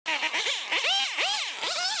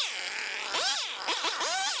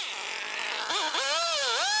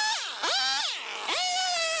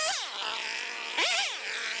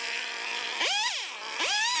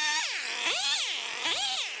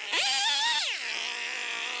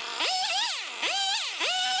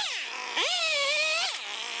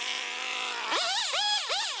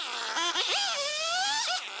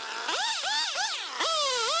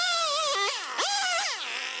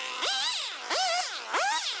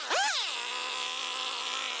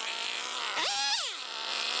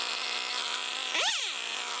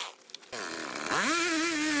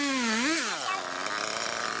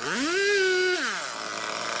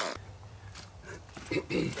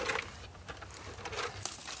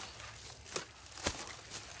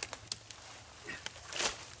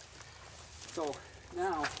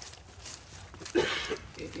Now,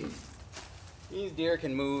 these deer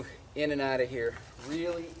can move in and out of here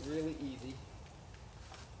really, really easy.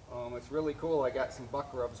 It's really cool. I got some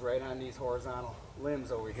buck rubs right on these horizontal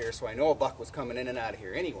limbs over here, so I know a buck was coming in and out of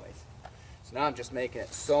here anyways. So now I'm just making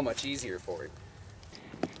it so much easier for him.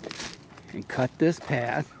 And cut this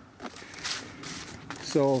path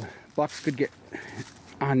so bucks could get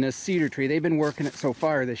on this cedar tree. They've been working it so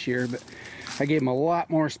far this year, but I gave them a lot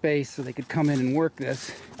more space so they could come in and work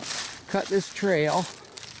this. Cut this trail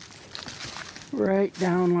right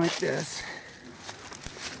down like this.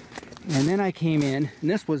 And then I came in, and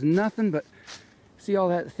this was nothing but, see all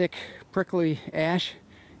that thick prickly ash?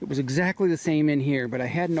 It was exactly the same in here, but I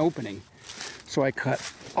had an opening. So I cut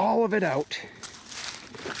all of it out,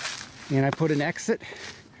 and I put an exit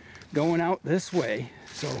going out this way,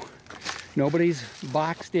 so nobody's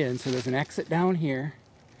boxed in. So there's an exit down here,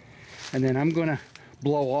 and then I'm gonna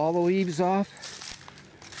blow all the leaves off,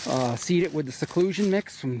 seed it with the seclusion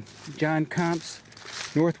mix from John Comp's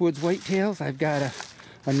Northwoods Whitetails. I've got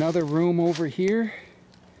another room over here.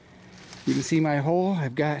 You can see my hole.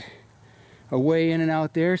 I've got a way in and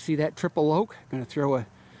out there. See that triple oak? I'm gonna throw a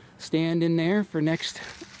stand in there for next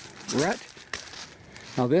rut.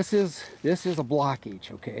 Now this is a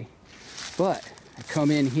blockage, okay? But I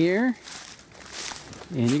come in here,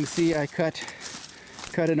 and you can see I cut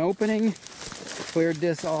an opening, cleared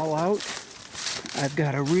this all out. I've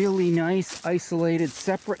got a really nice isolated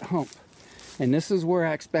separate hump, and this is where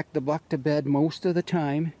I expect the buck to bed most of the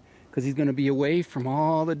time, because he's going to be away from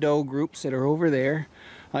all the doe groups that are over there.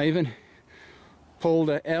 I even pulled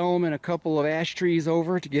an elm and a couple of ash trees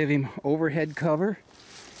over to give him overhead cover.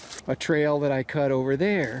 A trail that I cut over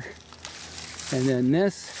there, and then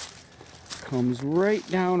this comes right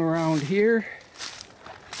down around here,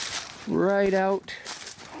 right out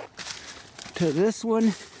to this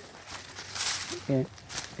one,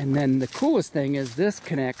 and then the coolest thing is this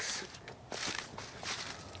connects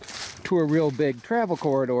to a real big travel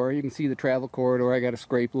corridor. You can see the travel corridor. I got a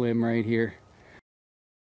scrape limb right here.